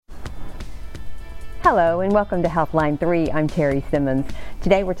Hello and welcome to Healthline 3. I'm Terry Simmons.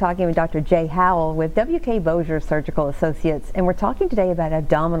 Today we're talking with Dr. Jay Howell with WK Bossier Surgical Associates, and we're talking today about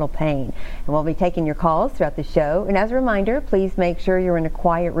abdominal pain. And we'll be taking your calls throughout the show. And as a reminder, please make sure you're in a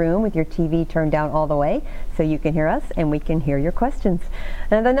quiet room with your TV turned down all the way so you can hear us and we can hear your questions.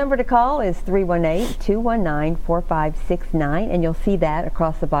 And the number to call is 318-219-4569, and you'll see that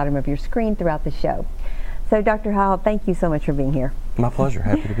across the bottom of your screen throughout the show. So Dr. Howell, thank you so much for being here. My pleasure.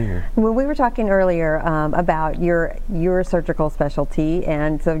 Happy to be here. Well, we were talking earlier about your surgical specialty,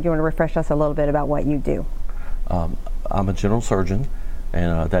 and so do you want to refresh us a little bit about what you do? I'm a general surgeon,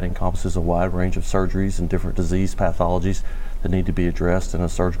 and that encompasses a wide range of surgeries and different disease pathologies that need to be addressed in a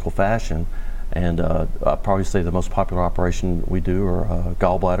surgical fashion. And I'd probably say the most popular operation we do are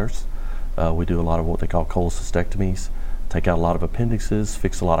gallbladders. We do a lot of what they call cholecystectomies, take out a lot of appendixes,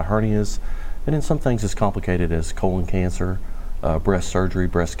 fix a lot of hernias, and then some things as complicated as colon cancer, breast surgery,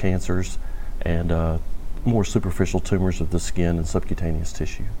 breast cancers, and more superficial tumors of the skin and subcutaneous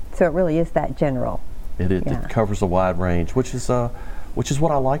tissue. So it really is that general. It covers a wide range, which is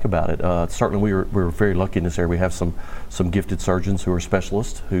what I like about it. Certainly we're very lucky in this area. We have some gifted surgeons who are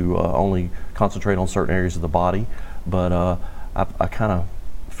specialists who only concentrate on certain areas of the body, but I kind of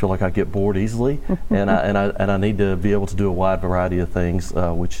feel like I get bored easily, and I need to be able to do a wide variety of things,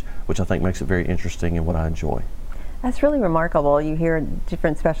 which I think makes it very interesting and what I enjoy. That's really remarkable. You hear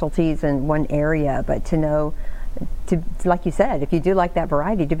different specialties in one area, but to know, like you said, if you do like that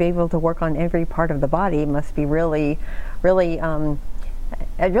variety, to be able to work on every part of the body must be really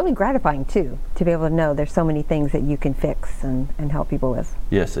gratifying too, to be able to know there's so many things that you can fix and help people with.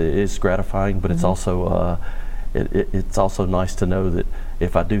 Yes, it is gratifying, but it's also it's also nice to know that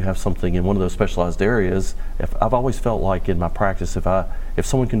if I do have something in one of those specialized areas, if I've always felt like in my practice, if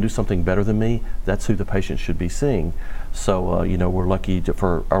someone can do something better than me, that's who the patient should be seeing. So we're lucky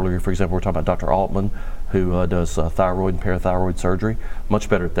earlier, for example, we're talking about Dr. Altman, who does thyroid and parathyroid surgery, much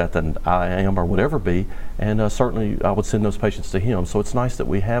better at that than I am or would ever be, and certainly I would send those patients to him. So it's nice that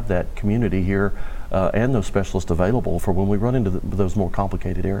we have that community here and those specialists available for when we run into those more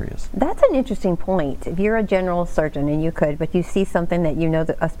complicated areas. That's an interesting point. If you're a general surgeon and you could, but you see something that you know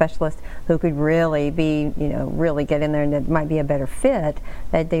that a specialist who could really be, really get in there and that might be a better fit,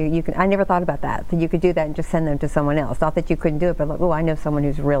 you can. I never thought about that you could do that and just send them to someone else. Not that you couldn't do it, but like, I know someone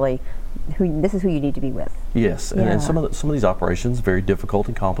who's really, this is who you need to be with. Yes, and some of these operations very difficult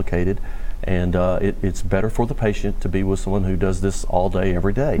and complicated, and it's better for the patient to be with someone who does this all day,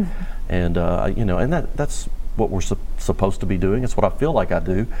 every day, and and that's what we're supposed to be doing. It's what I feel like I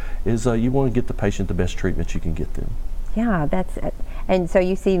do. Is you want to get the patient the best treatment you can get them. Yeah, that's it. And so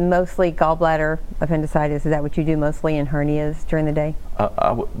you see mostly gallbladder appendicitis. Is that what you do mostly in hernias during the day?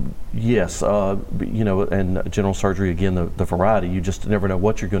 Yes, and general surgery, again, the variety, you just never know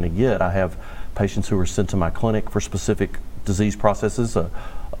what you're going to get. I have patients who are sent to my clinic for specific disease processes.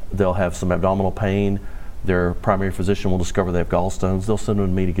 They'll have some abdominal pain. Their primary physician will discover they have gallstones. They'll send them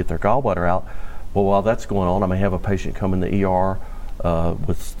to me to get their gallbladder out. Well, while that's going on, I may have a patient come in the ER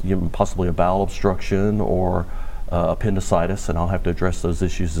with possibly a bowel obstruction or appendicitis, and I'll have to address those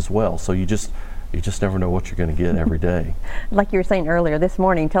issues as well. So you just never know what you're going to get every day. Like you were saying earlier, this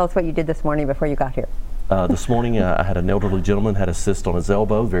morning, tell us what you did this morning before you got here. This morning I had an elderly gentleman, had a cyst on his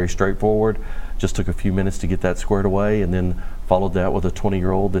elbow, very straightforward. Just took a few minutes to get that squared away, and then followed that with a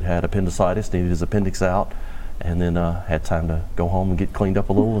 20-year-old that had appendicitis, needed his appendix out, and then had time to go home and get cleaned up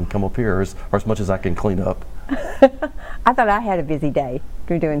a little and come up here, or as much as I can clean up. I thought I had a busy day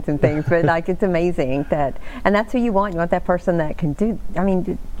through doing some things, but it's amazing and that's who you want. You want that person that can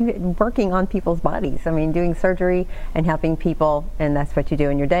working on people's bodies. Doing surgery and helping people, and that's what you do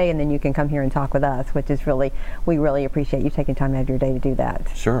in your day, and then you can come here and talk with us, which is we really appreciate you taking time out of your day to do that.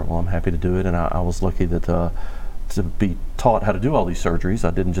 Sure, well, I'm happy to do it, and I was lucky that to be taught how to do all these surgeries.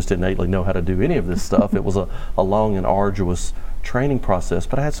 I didn't just innately know how to do any of this stuff. It was a long and arduous training process,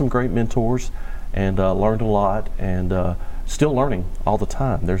 but I had some great mentors and learned a lot, and still learning all the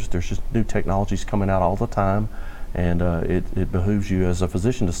time. There's just new technologies coming out all the time, and it behooves you as a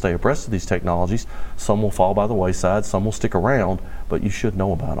physician to stay abreast of these technologies. Some will fall by the wayside, some will stick around, but you should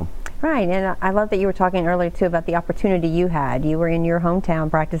know about them. Right, and I love that you were talking earlier too about the opportunity you had. You were in your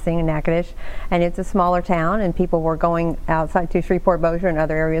hometown practicing in Natchitoches, and it's a smaller town, and people were going outside to Shreveport, Bossier, and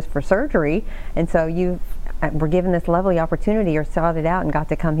other areas for surgery, and so you were given this lovely opportunity, or sought it out and got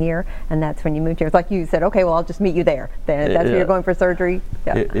to come here, and that's when you moved here. It's like you said, okay, well, I'll just meet you there. That's where you're going for surgery.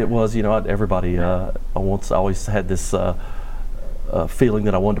 Yeah. It was, everybody always had this feeling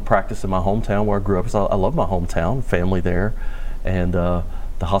that I wanted to practice in my hometown where I grew up. So I love my hometown, family there, and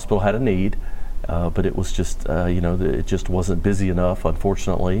the hospital had a need, but it was just, it just wasn't busy enough,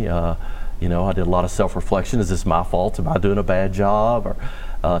 unfortunately. I did a lot of self-reflection. Is this my fault? Am I doing a bad job? Or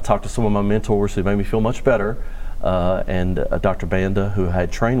talked to some of my mentors who made me feel much better. And Dr. Banda, who I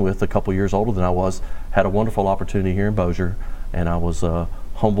had trained with a couple years older than I was, had a wonderful opportunity here in Bossier, and I was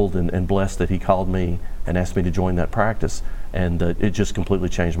humbled and blessed that he called me and asked me to join that practice. And it just completely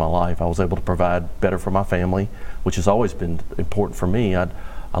changed my life. I was able to provide better for my family, which has always been important for me.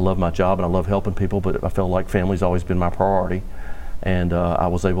 I love my job and I love helping people, but I felt like family's always been my priority. And I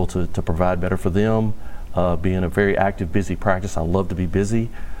was able to provide better for them, being a very active, busy practice. I love to be busy,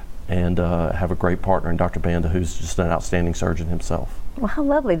 and have a great partner in Dr. Banda, who's just an outstanding surgeon himself. Well, how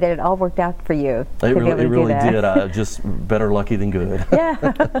lovely that it all worked out for you. It really did. Just better lucky than good. Yeah.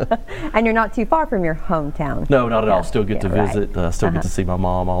 And you're not too far from your hometown. No, not at all. Still get to visit. Right. Still get to see my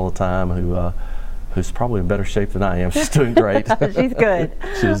mom all the time, who's probably in better shape than I am. She's doing great. She's good.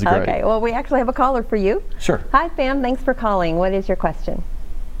 She's great. Okay, well, we actually have a caller for you. Sure. Hi, Sam. Thanks for calling. What is your question?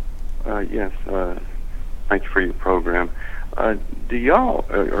 Yes. Thanks for your program. Do y'all,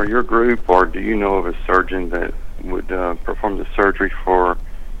 or your group, or do you know of a surgeon that would perform the surgery for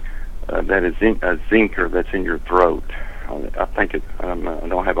that is a zinker that's in your throat? I think I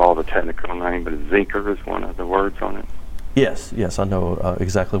don't have all the technical name, but zinker is one of the words on it. Yes, I know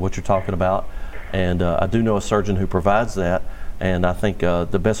exactly what you're talking about, and I do know a surgeon who provides that. And I think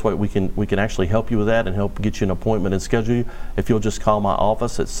the best way we can actually help you with that and help get you an appointment and schedule you, if you'll just call my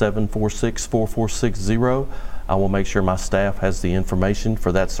office at 746-4460. I will make sure my staff has the information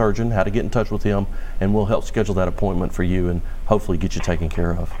for that surgeon, how to get in touch with him, and we'll help schedule that appointment for you and hopefully get you taken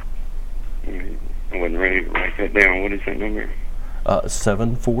care of. I wasn't ready to write that down. What is that number?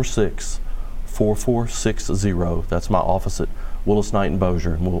 746-4460. That's my office at Willis Knight in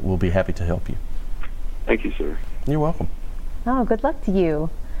Bossier, and we'll be happy to help you. Thank you, sir. You're welcome. Oh, good luck to you.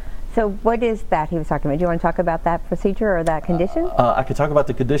 So what is that he was talking about? Do you want to talk about that procedure or that condition? I could talk about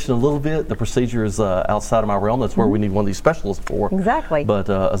the condition a little bit. The procedure is outside of my realm. That's where we need one of these specialists for. Exactly. But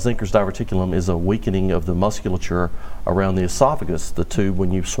a Zinker's diverticulum is a weakening of the musculature around the esophagus, the tube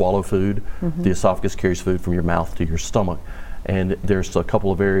when you swallow food. The esophagus carries food from your mouth to your stomach. And there's a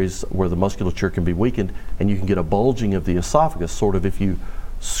couple of areas where the musculature can be weakened, and you can get a bulging of the esophagus, sort of if you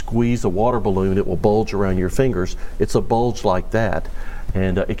squeeze a water balloon, it will bulge around your fingers. It's a bulge like that.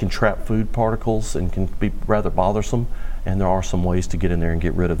 And it can trap food particles and can be rather bothersome, and there are some ways to get in there and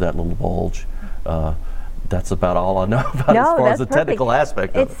get rid of that little bulge. That's about all I know about as far as the technical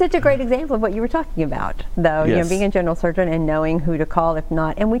aspect of it. It's such a great example of what you were talking about, though. Yes. Being a general surgeon and knowing who to call if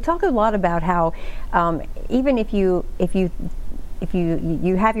not. And we talk a lot about how even if you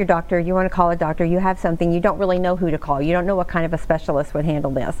have your doctor, you want to call a doctor, you have something, you don't really know who to call. You don't know what kind of a specialist would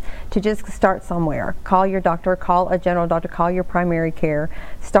handle this. To just start somewhere. Call your doctor, call a general doctor, call your primary care.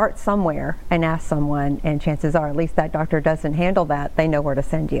 Start somewhere and ask someone, and chances are, at least that doctor doesn't handle that, they know where to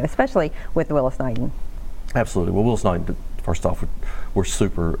send you, especially with Willis Knighton. Absolutely. Well, Willis Knighton, first off, we're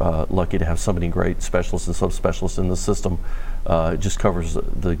super lucky to have so many great specialists and subspecialists in the system. It just covers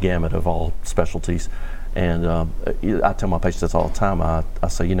the gamut of all specialties. And I tell my patients this all the time. I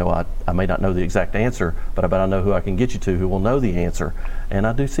say, I may not know the exact answer, but I bet I know who I can get you to who will know the answer. And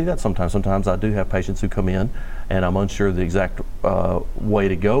I do see that sometimes. Sometimes I do have patients who come in and I'm unsure of the exact way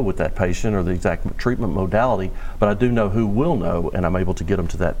to go with that patient or the exact treatment modality, but I do know who will know, and I'm able to get them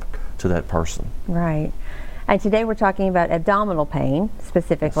to that person. Right. And today we're talking about abdominal pain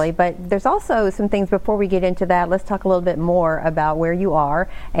specifically, yes. But there's also some things before we get into that. Let's talk a little bit more about where you are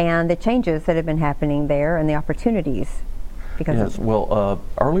and the changes that have been happening there and the opportunities. Yes, well,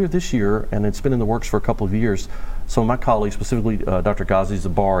 earlier this year, and it's been in the works for a couple of years, some of my colleagues, specifically Dr.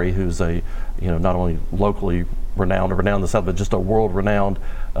 WK Bossier, who's a, not only locally renowned in the South, but just a world-renowned,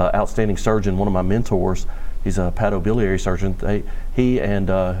 outstanding surgeon, one of my mentors. He's a hepatobiliary surgeon. He and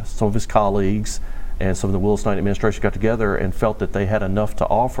some of his colleagues and some of the Willis Knighton administration got together and felt that they had enough to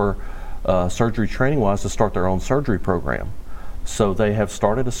offer surgery training-wise to start their own surgery program. So they have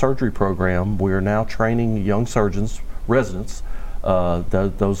started a surgery program. We are now training young surgeons, residents.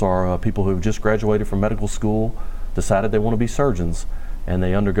 Those are people who have just graduated from medical school, decided they want to be surgeons, and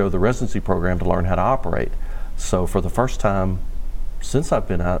they undergo the residency program to learn how to operate. So for the first time since I've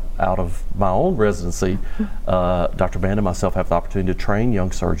been out of my own residency, Dr. Band and myself have the opportunity to train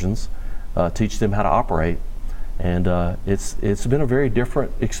young surgeons, teach them how to operate, and it's been a very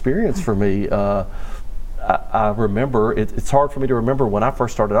different experience for me. I remember, it's hard for me to remember when I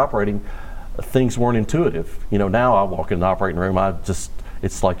first started operating, things weren't intuitive. Now I walk in the operating room,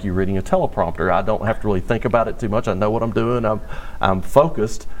 it's like you're reading a teleprompter. I don't have to really think about it too much. I know what I'm doing. I'm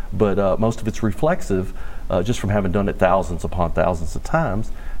focused, but most of it's reflexive, just from having done it thousands upon thousands of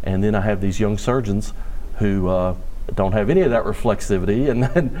times. And then I have these young surgeons who don't have any of that reflexivity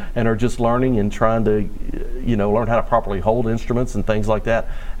and are just learning and trying to, learn how to properly hold instruments and things like that.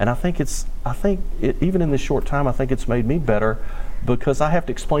 And I think even in this short time, I think it's made me better because I have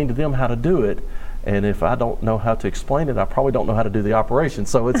to explain to them how to do it. And if I don't know how to explain it, I probably don't know how to do the operation.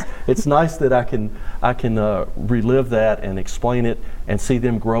 So it's nice that I can relive that and explain it and see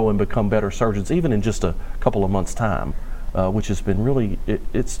them grow and become better surgeons, even in just a couple of months' time, which has been really,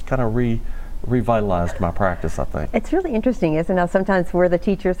 it's kind of revitalized my practice, I think. It's really interesting, isn't it? Sometimes we're the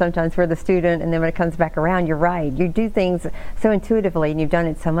teacher, sometimes we're the student, and then when it comes back around, you're right. You do things so intuitively, and you've done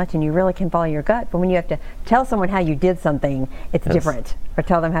it so much, and you really can follow your gut. But when you have to tell someone how you did something, it's different, or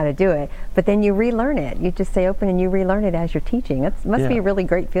tell them how to do it. But then you relearn it. You just stay open and you relearn it as you're teaching. It must be a really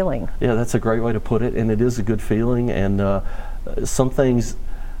great feeling. Yeah, that's a great way to put it, and it is a good feeling. And some things,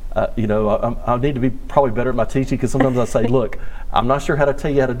 I need to be probably better at my teaching, because sometimes I say, look, I'm not sure how to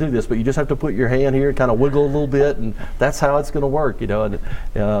tell you how to do this, but you just have to put your hand here and kind of wiggle a little bit, and that's how it's going to work, And I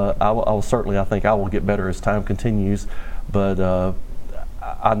think I will get better as time continues, but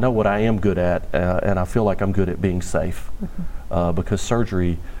I know what I am good at, and I feel like I'm good at being safe, because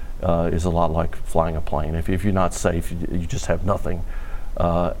surgery is a lot like flying a plane. If you're not safe, you just have nothing.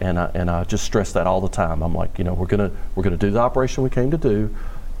 And I just stress that all the time. I'm like, we're gonna do the operation we came to do,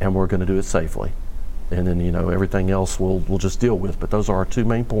 and we're going to do it safely, and then everything else we'll just deal with. But those are our two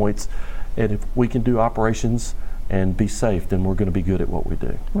main points, and if we can do operations and be safe, then we're going to be good at what we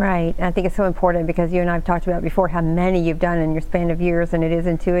do. Right. I think it's so important, because you and I have talked about before how many you've done in your span of years, and it is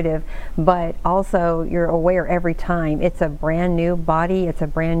intuitive, but also you're aware every time. It's a brand new body, it's a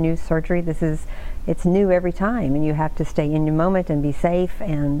brand new surgery. It's new every time, and you have to stay in your moment and be safe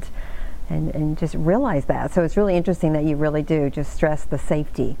and just realize that. So it's really interesting that you really do just stress the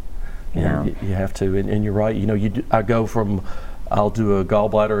safety. You have to, and you're right. I'll do a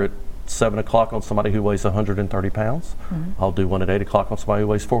gallbladder at 7 o'clock on somebody who weighs 130 pounds. I'll do one at 8 o'clock on somebody who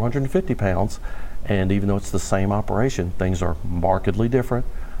weighs 450 pounds. And even though it's the same operation, things are markedly different.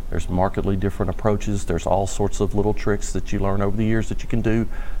 There's markedly different approaches. There's all sorts of little tricks that you learn over the years that you can do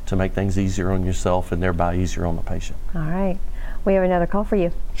to make things easier on yourself and thereby easier on the patient. All right. We have another call for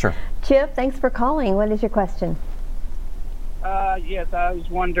you. Sure. Chip, thanks for calling. What is your question? Yes, I was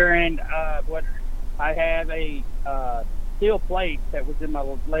wondering what I have a steel plate that was in my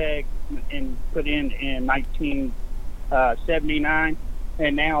leg and put in 1979,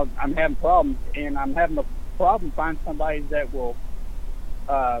 and now I'm having problems, and I'm having a problem finding somebody that will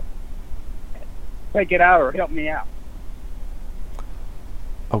take it out or help me out.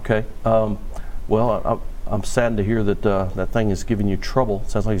 Okay. Well, I'm saddened to hear that that thing is giving you trouble.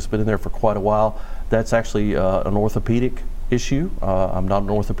 Sounds like it's been in there for quite a while. That's actually an orthopedic issue. I'm not an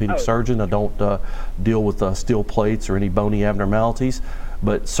orthopedic surgeon. I don't deal with steel plates or any bony abnormalities,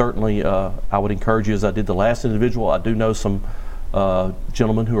 but certainly I would encourage you, as I did the last individual. I do know some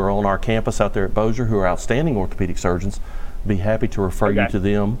gentlemen who are on our campus out there at Bossier who are outstanding orthopedic surgeons. Be happy to refer you to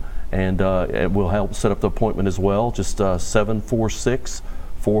them, and we'll help set up the appointment as well. Just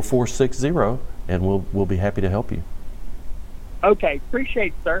 746-4460, and we'll be happy to help you. Okay,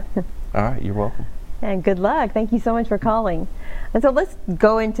 appreciate it, sir. All right, you're welcome. And good luck. Thank you so much for calling. And so let's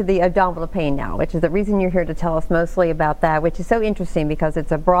go into the abdominal pain now, which is the reason you're here to tell us mostly about that, which is so interesting because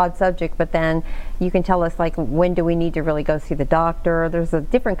it's a broad subject, but then you can tell us, like, when do we need to really go see the doctor? There's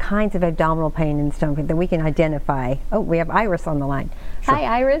different kinds of abdominal pain and stomach pain that we can identify. Oh, we have Iris on the line. Sure.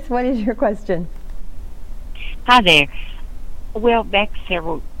 Hi, Iris. What is your question? Hi there. Well,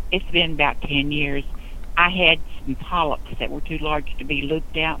 it's been about 10 years. I had some polyps that were too large to be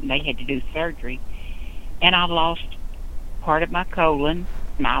looped out, and they had to do surgery. And I lost part of my colon,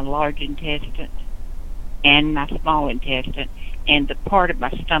 my large intestine, and my small intestine, and the part of my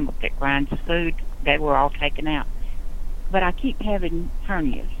stomach that grinds food. They were all taken out. But I keep having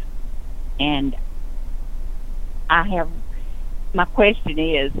hernias. And my question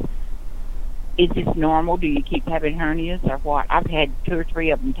is this normal? Do you keep having hernias or what? I've had 2 or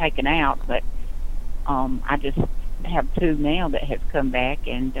 3 of them taken out, but I just have 2 now that have come back,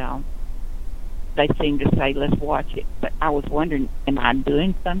 and they seem to say, let's watch it. But I was wondering, am I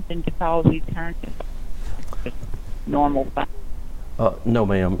doing something to cause these hernias? Just normal thing? No,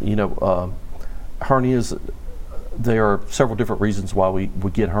 ma'am. Hernias, there are several different reasons why we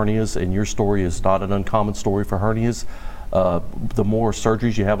get hernias, and your story is not an uncommon story for hernias. The more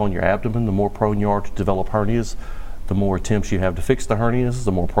surgeries you have on your abdomen, the more prone you are to develop hernias. The more attempts you have to fix the hernias,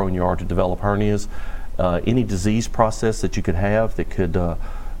 the more prone you are to develop hernias. Any disease process that you could have that could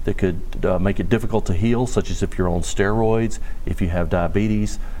make it difficult to heal, such as if you're on steroids, if you have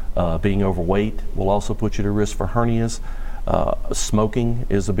diabetes, being overweight will also put you at risk for hernias. Smoking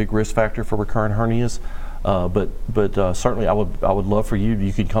is a big risk factor for recurrent hernias. But certainly I would love for you.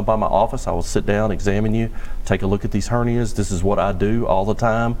 You can come by my office. I will sit down, examine you, take a look at these hernias. This is what I do all the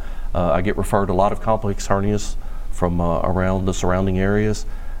time. I get referred a lot of complex hernias from around the surrounding areas,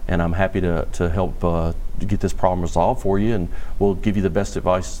 and I'm happy to help get this problem resolved for you, and we'll give you the best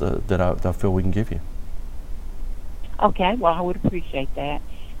advice that I feel we can give you. Okay, well, I would appreciate that,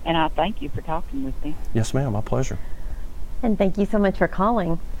 and I thank you for talking with me. Yes, ma'am, my pleasure. And thank you so much for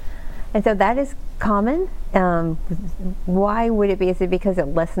calling. And so that is common. Why would it be? Is it because it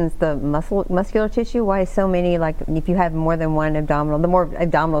lessens the muscular tissue? Why is so many, like if you have more than one abdominal, the more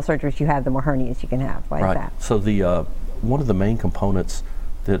abdominal surgeries you have, the more hernias you can have? Why is that? So the one of the main components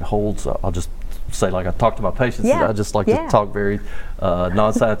that holds, I'll just say, like I talk to my patients, I just like to talk very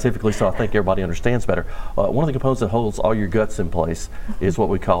non-scientifically, so I think everybody understands better. One of the components that holds all your guts in place is what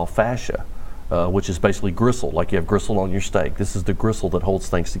we call fascia. Which is basically gristle, like you have gristle on your steak. This is the gristle that holds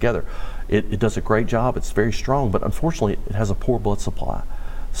things together. It does a great job. It's very strong, but unfortunately it has a poor blood supply.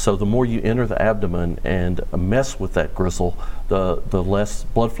 So the more you enter the abdomen and mess with that gristle, the less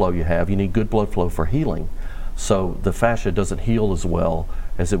blood flow you have. You need good blood flow for healing. So the fascia doesn't heal as well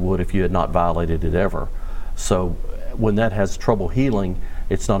as it would if you had not violated it ever. So when that has trouble healing,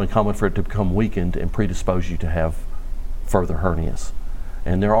 it's not uncommon for it to become weakened and predispose you to have further hernias.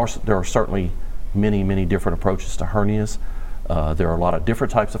 And there are certainly many different approaches to hernias. There are a lot of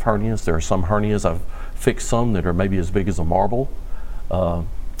different types of hernias. There are some hernias, I've fixed some that are maybe as big as a marble.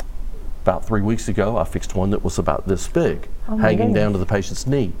 About 3 weeks ago, I fixed one that was about this big, hanging down to the patient's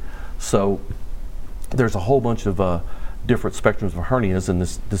knee. So there's a whole bunch of different spectrums of hernias, and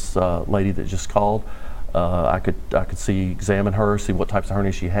this lady that just called, I could examine her, see what types of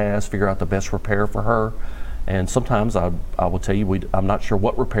hernias she has, figure out the best repair for her. And sometimes I will tell you, I'm not sure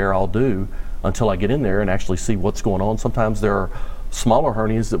what repair I'll do until I get in there and actually see what's going on. Sometimes there are smaller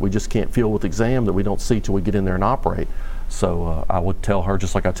hernias that we just can't feel with exam that we don't see till we get in there and operate. So I would tell her,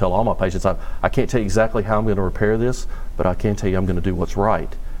 just like I tell all my patients, I can't tell you exactly how I'm going to repair this, but I can tell you I'm going to do what's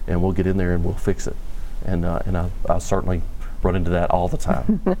right, and we'll get in there and we'll fix it. And I certainly run into that all the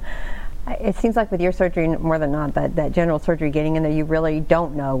time. It seems like with your surgery, more than not, that general surgery, getting in there, you really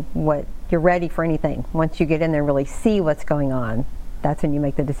don't know what you're ready for anything. Once you get in there and really see what's going on, that's when you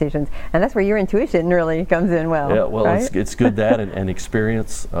make the decisions. And that's where your intuition really comes in well. Yeah, well, right? it's good that, and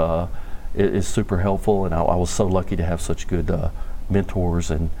experience is super helpful. And I was so lucky to have such good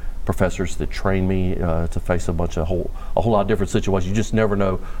mentors and professors that trained me to face a whole lot of different situations. You just never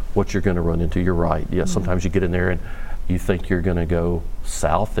know what you're going to run into. You're right. Yeah, sometimes you get in there and you think you're going to go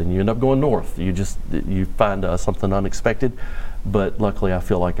south and you end up going north. You find something unexpected, but luckily I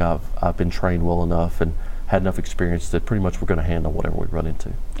feel like I've been trained well enough and had enough experience that pretty much we're going to handle whatever we run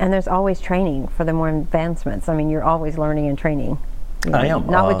into. And there's always training for the more advancements. I mean, you're always learning and training. I am.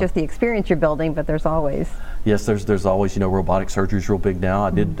 Not with just the experience you're building, but there's always. Yes, there's always, robotic surgery is real big now.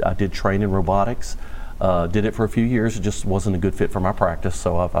 I did train in robotics, did it for a few years. It just wasn't a good fit for my practice,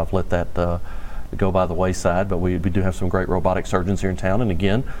 so I've let that go by the wayside. But we do have some great robotic surgeons here in town, and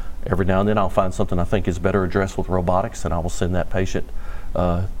again, every now and then I'll find something I think is better addressed with robotics, and I will send that patient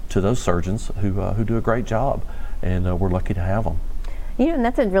to those surgeons who do a great job, and we're lucky to have them. And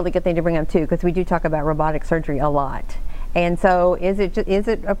that's a really good thing to bring up too, because we do talk about robotic surgery a lot. And so, is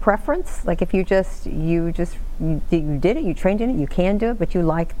it a preference? Like, if you did it, you trained in it, you can do it, but you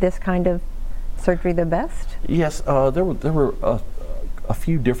like this kind of surgery the best? Yes, there were a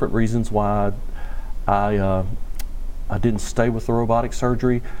few different reasons why I didn't stay with the robotic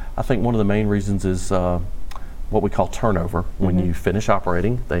surgery. I think one of the main reasons is what we call turnover. When you finish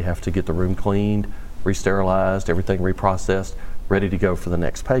operating, they have to get the room cleaned, re-sterilized, everything reprocessed, ready to go for the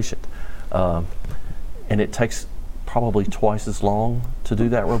next patient. And it takes probably twice as long to do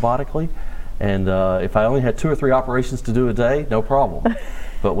that robotically. And if I only had 2 or 3 operations to do a day, no problem.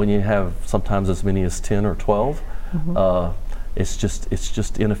 But when you have sometimes as many as 10 or 12, it's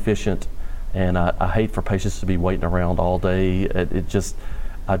just inefficient. And I hate for patients to be waiting around all day. It just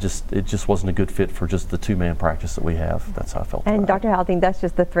wasn't a good fit for just the 2-man practice that we have. That's how I felt. And Dr. Howell, I think that's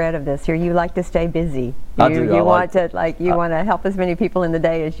just the thread of this here. You like to stay busy. I do. You want to help as many people in the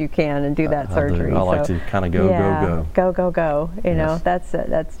day as you can and do that surgery. I like to kind of go. You know,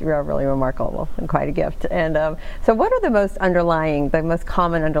 that's really remarkable and quite a gift. And so, what are the most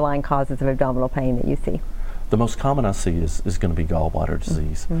common underlying causes of abdominal pain that you see? The most common I see is going to be gallbladder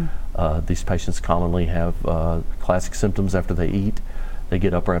disease. These patients commonly have classic symptoms after they eat. They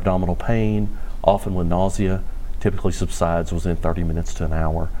get upper abdominal pain, often with nausea, typically subsides within 30 minutes to an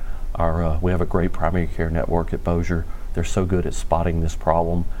hour. We have a great primary care network at Bossier. They're so good at spotting this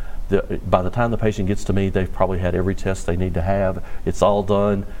problem. By the time the patient gets to me, they've probably had every test they need to have. It's all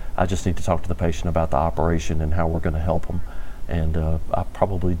done. I just need to talk to the patient about the operation and how we're going to help them. And I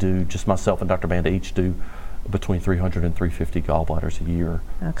probably do, just myself and Dr. Banda each do between 300 and 350 gallbladders a year.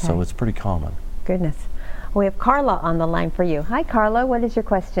 Okay. So it's pretty common. Goodness. We have Carla on the line for you. Hi, Carla. What is your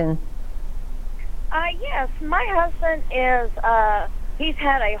question? Yes, my husband is, he's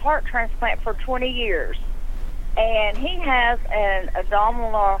had a heart transplant for 20 years, and he has an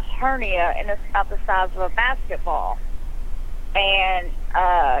abdominal hernia, and it's about the size of a basketball. And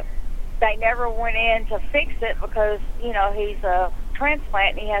they never went in to fix it because, you know, he's a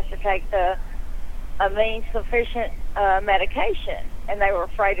transplant and he has to take the amine sufficient medication, and they were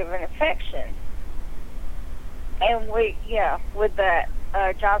afraid of an infection. And with that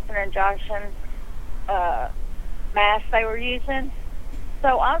Johnson & Johnson mask they were using.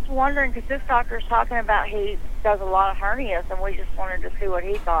 So I was wondering, because this doctor's talking about he does a lot of hernias, and we just wanted to see what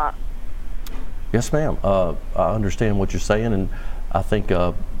he thought. Yes, ma'am. I understand what you're saying, and I think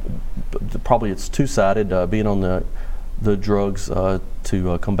probably it's two-sided. Being on the drugs to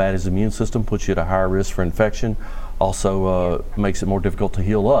combat his immune system puts you at a higher risk for infection. Also makes it more difficult to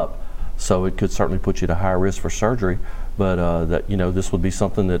heal up. So it could certainly put you at a higher risk for surgery. But this would be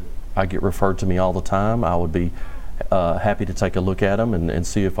something that I get referred to me all the time. I would be happy to take a look at him and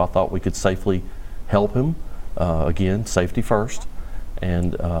see if I thought we could safely help him. Again, safety first.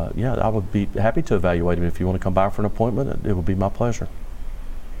 And I would be happy to evaluate him. If you want to come by for an appointment, it would be my pleasure.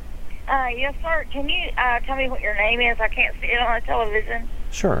 Yes, sir. Can you tell me what your name is? I can't see it on the television.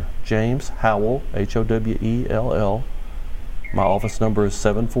 Sure. James Howell, Howell. My office number is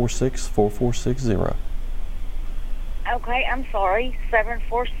 746-4460. Okay, I'm sorry.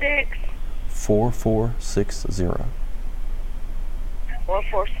 746? 4460.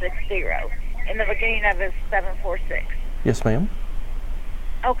 4460. In the beginning of it is 746. Yes, ma'am.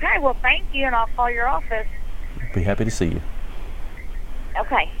 Okay, well, thank you, and I'll call your office. Be happy to see you.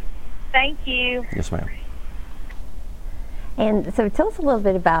 Okay. Thank you. Yes, ma'am. And so tell us a little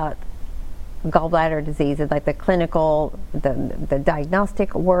bit about gallbladder disease, like the clinical, the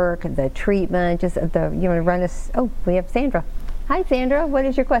diagnostic work, the treatment, just you want to run us. Oh, we have Sandra. Hi, Sandra. What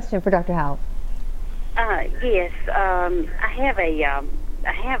is your question for Dr. Howell? Yes, I have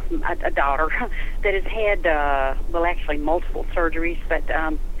a daughter that has had actually multiple surgeries, but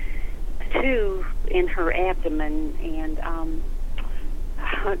two in her abdomen, and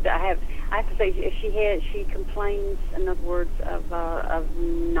I have to say she complains, in other words, of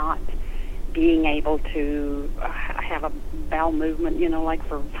not being able to have a bowel movement, like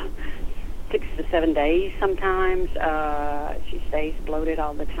for 6 to 7 days sometimes. She stays bloated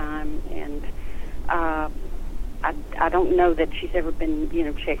all the time, and I don't know that she's ever been,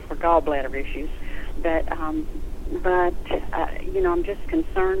 checked for gallbladder issues, but I'm just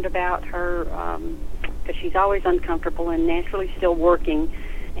concerned about her because she's always uncomfortable and naturally still working,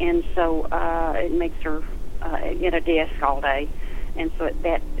 and so it makes her at a desk all day. And so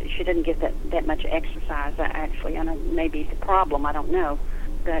that she didn't get that much exercise. Actually, I know maybe it's a problem. I don't know,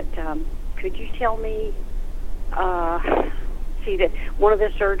 but could you tell me? See that one of the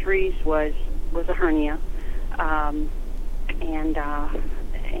surgeries was a hernia, and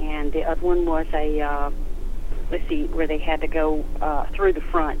the other one was where they had to go through the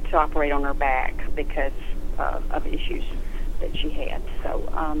front to operate on her back because of issues that she had.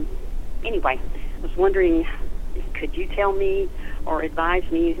 So anyway, I was wondering, could you tell me or advise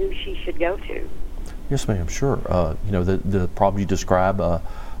me who she should go to? Yes, ma'am. Sure. The problem you describe,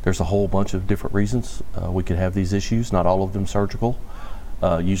 there's a whole bunch of different reasons we could have these issues. Not all of them surgical.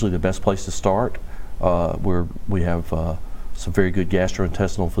 Usually, the best place to start, we have some very good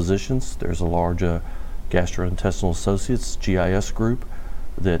gastrointestinal physicians. There's a large Gastrointestinal Associates (GIS) group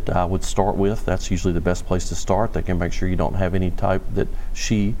that I would start with. That's usually the best place to start. They can make sure you don't have any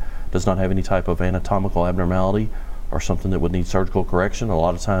she does not have any type of anatomical abnormality or something that would need surgical correction. A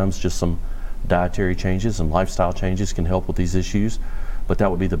lot of times just some dietary changes and lifestyle changes can help with these issues, but that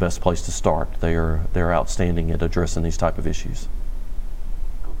would be the best place to start. They're outstanding at addressing these type of issues.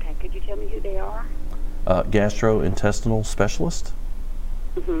 Okay, could you tell me who they are? Gastrointestinal specialist.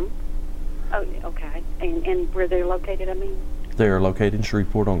 Mm-hmm. Oh, okay. And where they're located, They are located in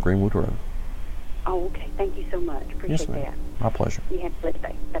Shreveport on Greenwood Road. Oh, okay. Thank you so much. Appreciate that. My pleasure. You have a blessed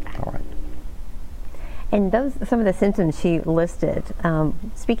day. Bye-bye. All right. And some of the symptoms she listed.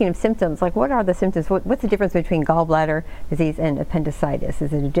 Speaking of symptoms, like what are the symptoms? What's the difference between gallbladder disease and appendicitis?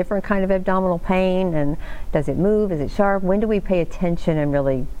 Is it a different kind of abdominal pain? And does it move? Is it sharp? When do we pay attention and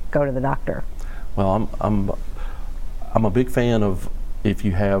really go to the doctor? Well, I'm a big fan of if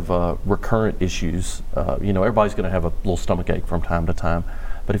you have recurrent issues. Everybody's going to have a little stomach ache from time to time,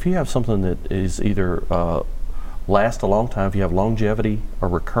 but if you have something that is either last a long time, if you have longevity or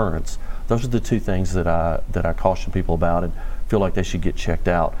recurrence, those are the two things that I caution people about and feel like they should get checked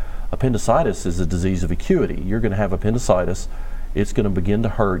out. Appendicitis is a disease of acuity. You're going to have appendicitis. It's going to begin to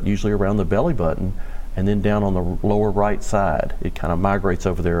hurt, usually around the belly button, and then down on the lower right side. It kind of migrates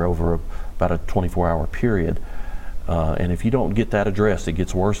over there over about a 24-hour period. And if you don't get that addressed, it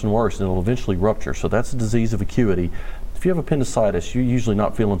gets worse and worse, and it'll eventually rupture. So that's a disease of acuity. If you have appendicitis, you're usually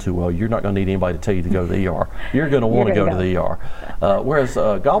not feeling too well. You're not going to need anybody to tell you to go to the ER. You're going to want to go to the ER. Whereas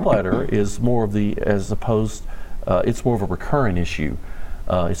gallbladder is more of it's more of a recurring issue.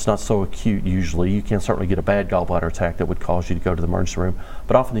 It's not so acute usually. You can certainly get a bad gallbladder attack that would cause you to go to the emergency room.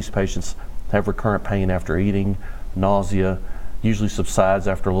 But often these patients have recurrent pain after eating, nausea, usually subsides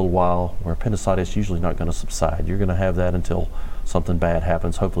after a little while, where appendicitis is usually not going to subside. You're going to have that until something bad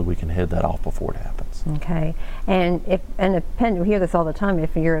happens. Hopefully we can head that off before it happens. Okay. And if we hear this all the time,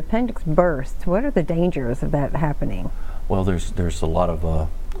 if your appendix bursts, what are the dangers of that happening? Well, there's a lot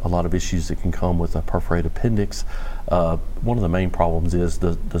of issues that can come with a perforated appendix. One of the main problems is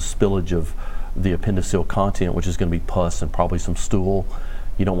the spillage of the appendiceal content, which is going to be pus and probably some stool.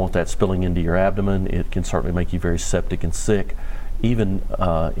 You don't want that spilling into your abdomen. It can certainly make you very septic and sick. Even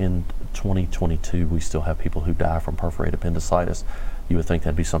in 2022, we still have people who die from perforated appendicitis. You would think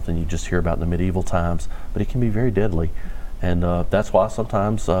that'd be something you just hear about in the medieval times, but it can be very deadly. And that's why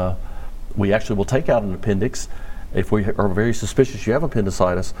sometimes we actually will take out an appendix. If we are very suspicious you have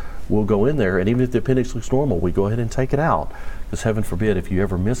appendicitis, we'll go in there, and even if the appendix looks normal, we go ahead and take it out. Because heaven forbid, if you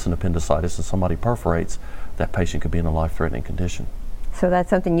ever miss an appendicitis and somebody perforates, that patient could be in a life-threatening condition. So that's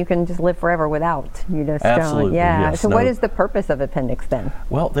something you can just live forever without. You just Absolutely, don't. Yeah. yes, So no. what is the purpose of appendix then?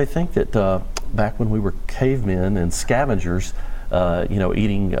 Well, they think that back when we were cavemen and scavengers,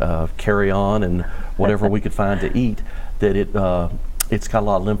 eating carrion and whatever we could find to eat, that it's got a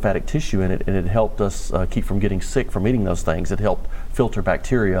lot of lymphatic tissue in it, and it helped us keep from getting sick from eating those things. It helped filter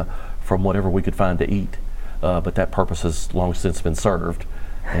bacteria from whatever we could find to eat. But that purpose has long since been served.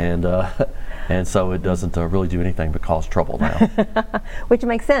 And so it doesn't really do anything but cause trouble now. Which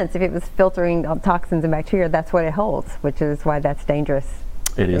makes sense. If it was filtering toxins and bacteria, that's what it holds, which is why that's dangerous.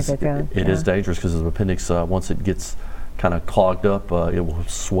 It is. It is dangerous because the appendix, once it gets kind of clogged up, it will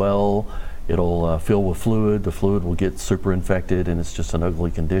swell. It'll fill with fluid. The fluid will get super infected, and it's just an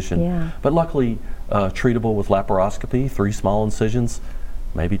ugly condition. Yeah. But luckily, treatable with laparoscopy, 3 small incisions.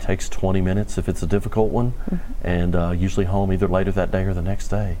 Maybe takes 20 minutes if it's a difficult one, and usually home either later that day or the next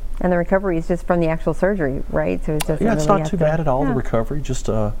day. And the recovery is just from the actual surgery, right? So it's just it's not too bad at all. Yeah. The recovery, just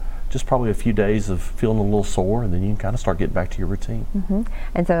probably a few days of feeling a little sore, and then you can kind of start getting back to your routine.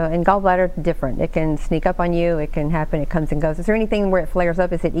 And so, in gallbladder, different. It can sneak up on you. It can happen. It comes and goes. Is there anything where it flares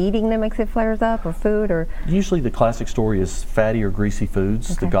up? Is it eating that makes it flares up, or food, or? Usually, the classic story is fatty or greasy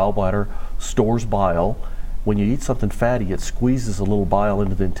foods. Okay. The gallbladder stores bile. When you eat something fatty, it squeezes a little bile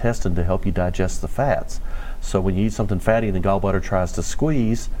into the intestine to help you digest the fats. So when you eat something fatty and the gallbladder tries to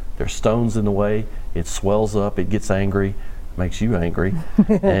squeeze, there's stones in the way, it swells up, it gets angry, makes you angry,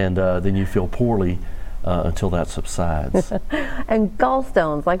 and then you feel poorly until that subsides. And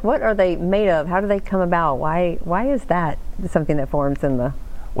gallstones, like what are they made of? How do they come about? Why is that something that forms in the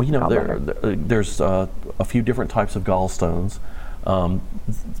Well, gallbladder? there's a few different types of gallstones.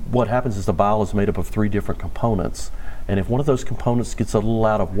 What happens is the bile is made up of 3 different components, and if one of those components gets a little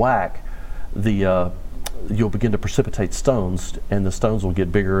out of whack, you'll begin to precipitate stones, and the stones will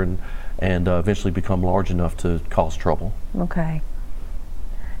get bigger and eventually become large enough to cause trouble. Okay.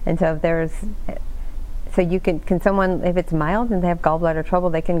 And so you can someone, if it's mild and they have gallbladder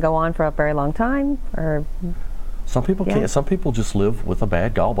trouble, they can go on for a very long time, or? Some people can't. Some people just live with a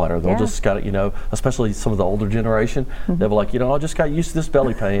bad gallbladder. They'll just got it, especially some of the older generation. They'll be like, I just got used to this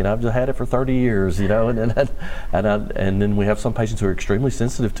belly pain. I've just had it for 30 years, and then we have some patients who are extremely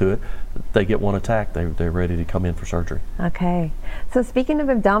sensitive to it. They get one attack, they're ready to come in for surgery. Okay. So speaking of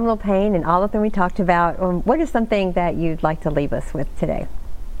abdominal pain and all of them we talked about, what is something that you'd like to leave us with today?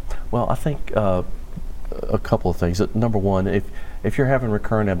 Well, I think a couple of things. Number one, if you're having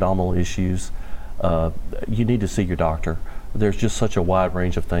recurrent abdominal issues, you need to see your doctor. There's just such a wide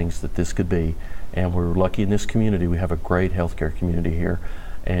range of things that this could be, and we're lucky in this community. We have a great healthcare community here,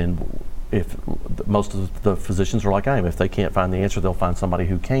 and if most of the physicians are like I am, if they can't find the answer, they'll find somebody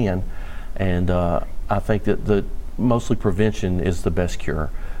who can. And I think that mostly prevention is the best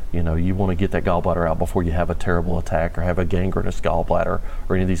cure. You want to get that gallbladder out before you have a terrible attack or have a gangrenous gallbladder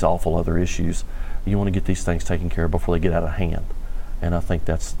or any of these awful other issues. You want to get these things taken care of before they get out of hand. and I think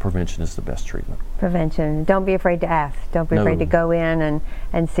that's prevention is the best treatment. Prevention. Don't be afraid to ask. Don't be afraid to go in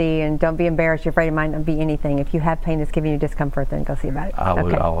and see, and don't be embarrassed. You're afraid it might not be anything. If you have pain that's giving you discomfort, then go see about it.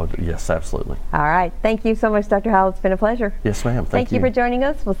 I would, yes, absolutely. All right. Thank you so much, Dr. Howell. It's been a pleasure. Yes, ma'am. Thank you. Thank you for joining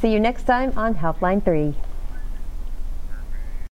us. We'll see you next time on Healthline 3.